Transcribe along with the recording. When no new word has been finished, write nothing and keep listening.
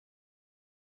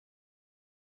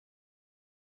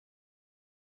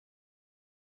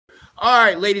All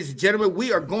right, ladies and gentlemen,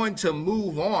 we are going to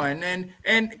move on and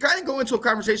kind of go into a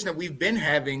conversation that we've been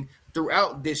having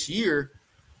throughout this year,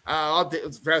 throughout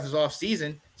this off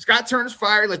season. Scott Turner's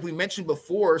fired, like we mentioned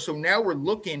before, so now we're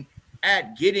looking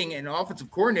at getting an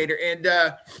offensive coordinator. And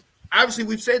obviously,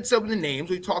 we've said some of the names.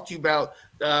 We've talked to you about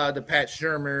the Pat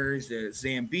Shurmurs, the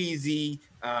Zambezi,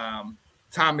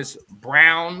 Thomas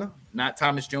Brown, not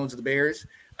Thomas Jones of the Bears.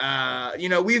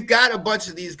 We've got a bunch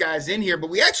of these guys in here,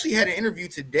 but we actually had an interview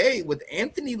today with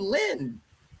Anthony Lynn.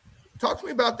 Talk to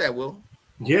me about that, Will.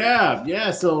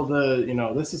 Yeah. So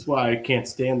this is why I can't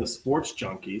stand the sports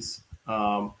junkies.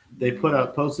 They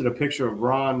posted a picture of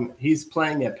Ron. He's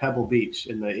playing at Pebble Beach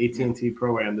in the AT&T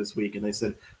program this week, and they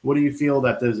said, "What do you feel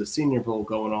that there's a Senior Bowl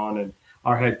going on and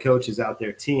our head coach is out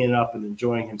there teeing up and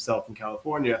enjoying himself in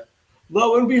California?"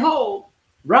 Lo and behold,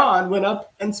 Ron went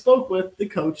up and spoke with the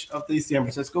coach of the San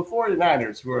Francisco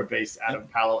 49ers, who are based out of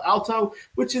Palo Alto,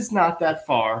 which is not that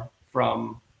far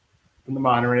from the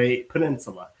Monterey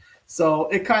Peninsula. So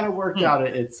it kind of worked out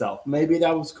itself. Maybe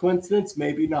that was coincidence,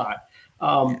 maybe not.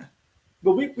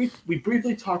 But we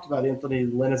briefly talked about Anthony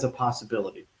Lynn as a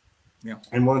possibility. Yeah.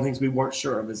 And one of the things we weren't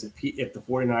sure of is if the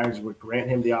 49ers would grant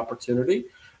him the opportunity.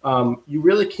 You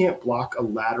really can't block a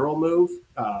lateral move.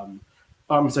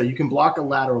 You can block a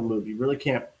lateral move. You really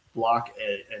can't block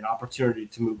an opportunity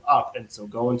to move up. And so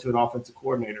going to an offensive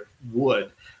coordinator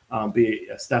would be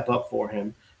a step up for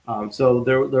him. So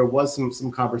there was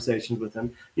some conversations with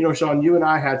him. Sean, you and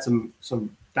I had some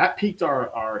that piqued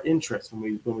our interest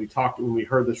when we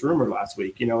heard this rumor last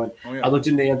week. I looked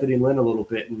into Anthony Lynn a little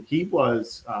bit, and he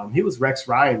was Rex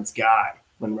Ryan's guy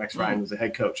when Rex Ryan was the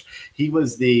head coach. He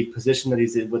was the position that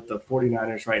he's in with the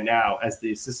 49ers right now as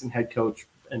the assistant head coach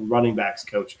and running backs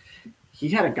coach. He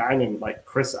had a guy named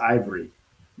Chris Ivory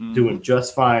doing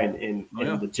just fine in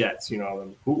the Jets.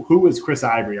 Who was Chris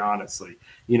Ivory, honestly?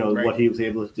 What he was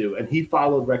able to do. And he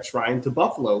followed Rex Ryan to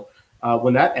Buffalo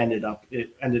when that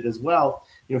ended as well.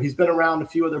 He's been around a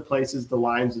few other places, the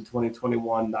Lions in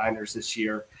 2021, Niners this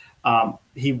year.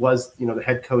 He was, the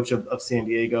head coach of San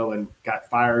Diego and got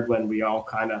fired when we all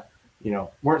kind of,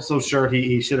 weren't so sure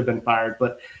he should have been fired.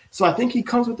 But so I think he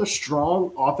comes with a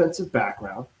strong offensive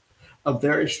background, a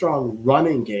very strong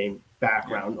running game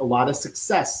background, a lot of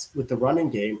success with the running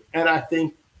game. And I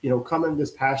think, coming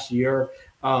this past year,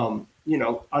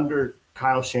 under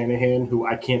Kyle Shanahan, who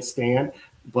I can't stand,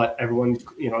 but everyone,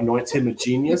 anoints him a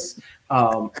genius.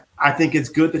 I think it's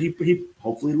good that he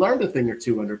hopefully learned a thing or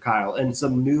two under Kyle and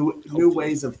some new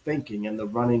ways of thinking in the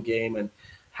running game and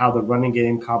how the running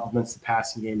game complements the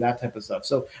passing game, that type of stuff.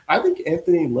 So I think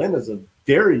Anthony Lynn is a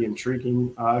very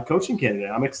intriguing coaching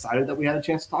candidate. I'm excited that we had a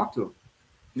chance to talk to him.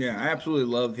 Yeah, I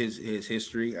absolutely love his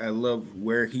history. I love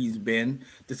where he's been,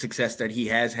 the success that he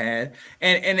has had.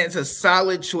 And it's a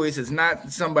solid choice. It's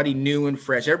not somebody new and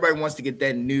fresh. Everybody wants to get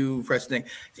that new, fresh thing.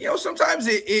 Sometimes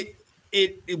it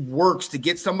works to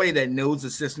get somebody that knows the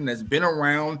system, that's been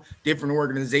around different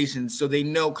organizations, so they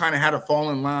know kind of how to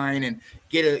fall in line and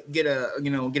get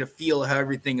a feel of how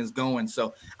everything is going.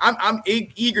 So I'm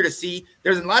eager to see.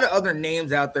 There's a lot of other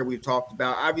names out there we've talked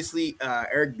about. Obviously,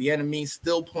 Eric Bieniemy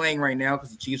still playing right now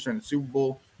because the Chiefs are in the Super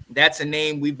Bowl. That's a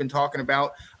name we've been talking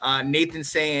about.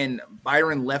 Nathan's saying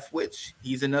Byron Leftwich.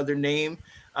 He's another name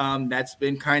that's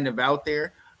been kind of out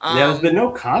there. There's been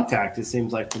no contact, it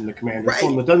seems like, from the Commanders. Right.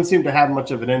 It doesn't seem to have much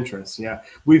of an interest. Yeah,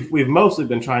 we've mostly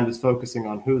been focusing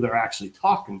on who they're actually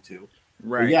talking to.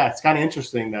 Right. But yeah, it's kind of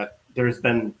interesting that there's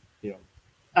been,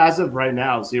 as of right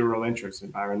now, zero interest in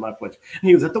Byron Leftwich. And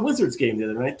he was at the Wizards game the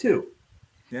other night too.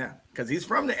 Yeah, because he's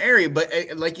from the area. But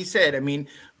like you said, I mean,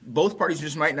 both parties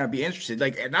just might not be interested.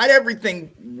 Not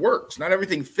everything works. Not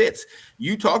everything fits.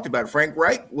 You talked about it. Frank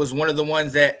Reich was one of the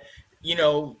ones that,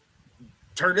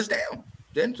 turned us down.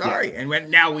 Then sorry. Yeah. And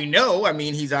now we know,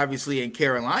 he's obviously in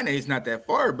Carolina. He's not that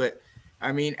far, but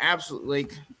absolutely.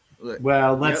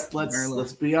 Well,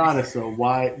 let's be honest though.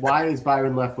 Why is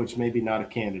Byron Leftwich maybe not a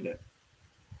candidate?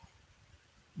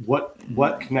 What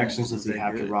connections does he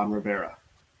have to Ron Rivera?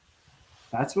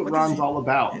 That's what Ron's all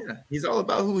about. Yeah, he's all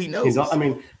about who he knows.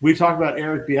 We talked about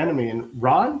Eric Bieniemy, and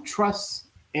Ron trusts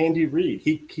Andy Reid.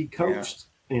 He coached,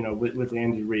 with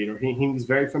Andy Reid, or he's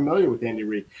very familiar with Andy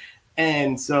Reid.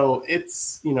 And so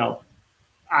it's, Ron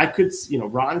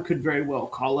could very well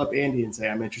call up Andy and say,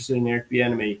 I'm interested in Eric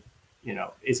Bieniemy.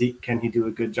 Can he do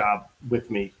a good job with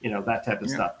me? That type of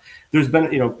stuff. There's been,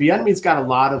 Bieniemy's got a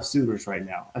lot of suitors right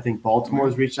now. I think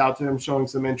Baltimore's reached out to him, showing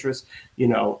some interest.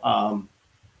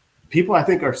 People I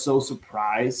think are so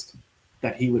surprised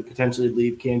that he would potentially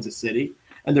leave Kansas City.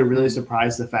 And they're really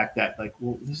surprised the fact that,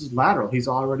 this is lateral. He's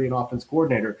already an offense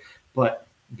coordinator. But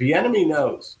Bieniemy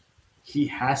knows he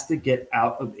has to get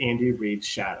out of Andy Reid's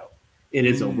shadow. It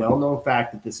is a well-known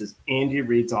fact that this is Andy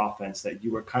Reid's offense, that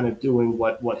you are kind of doing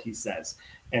what he says.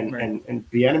 And Right. and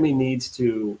Bieniemy needs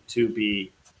to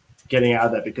be getting out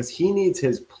of that, because he needs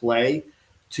his play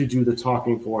to do the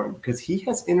talking for him, because he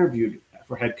has interviewed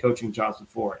for head coaching jobs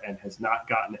before and has not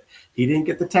gotten it. He didn't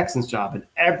get the Texans job, and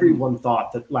everyone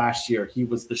thought that last year he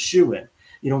was the shoo-in.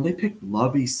 They picked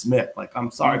Lovie Smith. Like,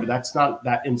 I'm sorry, but that's not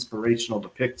that inspirational to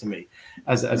pick to me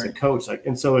as a coach. Like,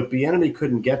 and so if Bieniemy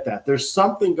couldn't get that, there's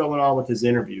something going on with his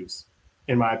interviews,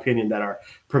 in my opinion, that are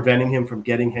preventing him from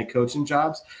getting head coaching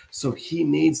jobs. So he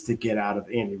needs to get out of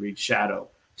Andy Reid's shadow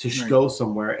to go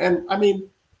somewhere. And I mean,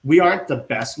 we aren't the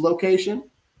best location,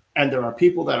 and there are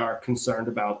people that are concerned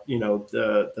about,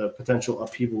 the potential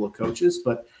upheaval of coaches.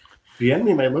 But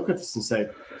Bieniemy may look at this and say,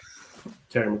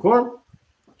 Terry McLaurin,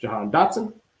 Jahan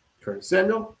Dotson, Curtis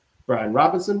Samuel, Brian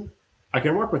Robinson, I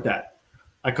can work with that.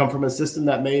 I come from a system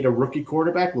that made a rookie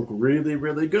quarterback look really,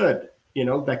 really good,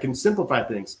 that can simplify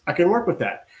things. I can work with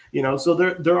that. So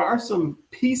there are some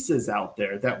pieces out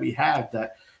there that we have,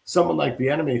 that someone like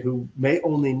Bieniemy, who may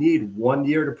only need 1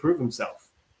 year to prove himself,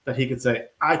 that he could say,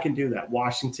 I can do that.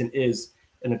 Washington is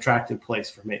an attractive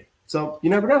place for me. So you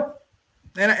never know.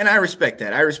 And I respect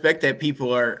that. I respect that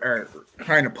people are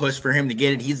trying to push for him to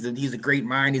get it. He's a great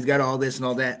mind. He's got all this and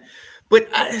all that. But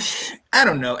I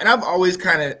don't know. And I've always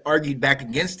kind of argued back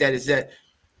against that, is that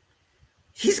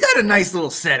he's got a nice little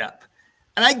setup.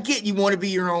 And I get you want to be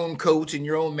your own coach and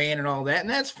your own man and all that, and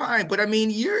that's fine. But I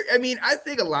mean, I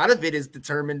think a lot of it is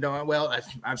determined on, well,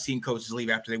 I've seen coaches leave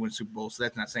after they win Super Bowl, so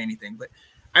that's not saying anything. But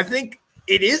I think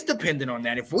it is dependent on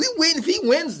that. If he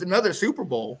wins another Super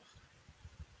Bowl,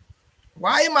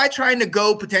 why am I trying to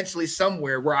go potentially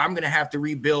somewhere where I'm going to have to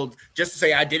rebuild just to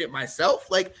say I did it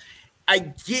myself? Like, I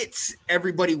get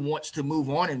everybody wants to move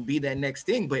on and be that next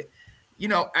thing, but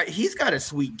he's got a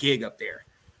sweet gig up there.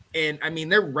 And I mean,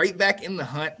 they're right back in the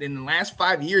hunt. In the last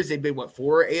 5 years, they've been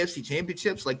 4 AFC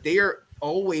championships. Like, they are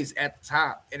always at the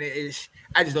top. And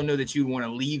I just don't know that you want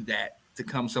to leave that to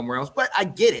come somewhere else. But I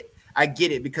get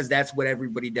it because that's what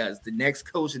everybody does. The next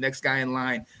coach, the next guy in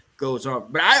line goes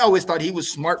on. But I always thought he was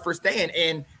smart for staying.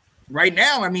 And right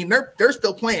now, I mean, they're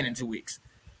still playing in 2 weeks.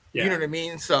 Yeah. You know what I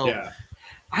mean? So yeah.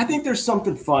 I think there's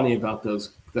something funny about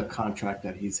the contract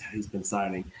that he's been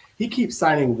signing. He keeps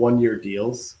signing 1-year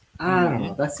deals. I don't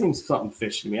know. That seems something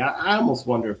fishy to me. I almost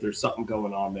wonder if there's something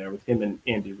going on there with him and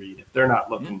Andy Reid, if they're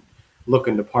not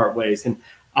looking to part ways. And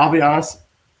I'll be honest,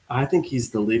 I think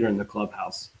he's the leader in the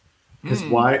clubhouse. Because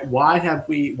why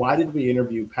did we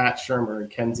interview Pat Shurmur and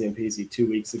Ken Zampese 2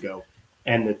 weeks ago,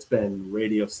 and it's been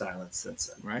radio silence since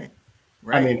then?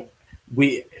 Right. I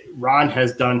mean, Ron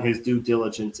has done his due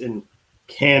diligence in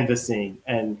canvassing,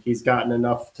 and he's gotten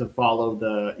enough to follow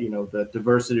the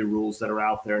diversity rules that are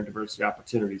out there and diversity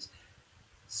opportunities.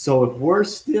 So if we're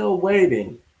still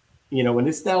waiting, and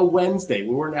it's now Wednesday,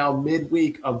 we're now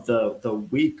midweek of the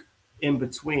week in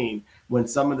between when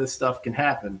some of this stuff can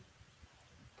happen.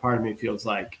 Part of me feels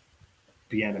like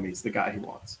Bieniemy's the guy he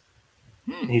wants.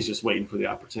 He's just waiting for the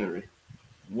opportunity.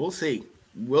 We'll see.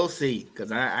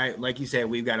 Because I like you said,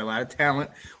 we've got a lot of talent.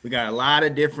 We got a lot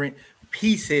of different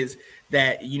pieces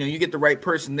that, you get the right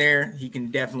person there, he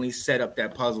can definitely set up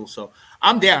that puzzle. So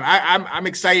I'm down. I'm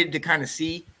excited to kind of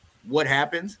see what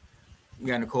happens. You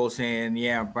got Nicole saying,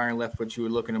 yeah, Byron Leftfoot, you were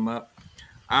looking him up.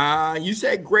 You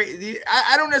said great.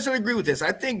 I don't necessarily agree with this.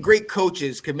 I think great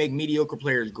coaches can make mediocre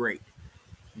players great.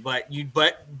 But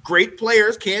great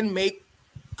players can make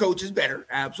coaches better,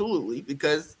 absolutely,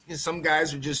 because some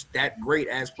guys are just that great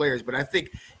as players. But I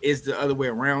think it's the other way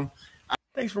around.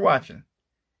 Thanks for watching.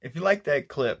 If you like that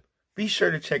clip, be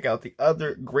sure to check out the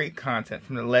other great content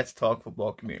from the Let's Talk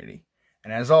Football community.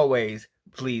 And as always,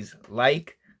 please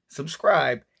like,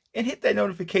 subscribe, and hit that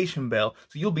notification bell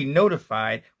so you'll be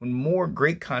notified when more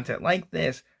great content like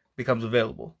this becomes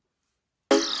available.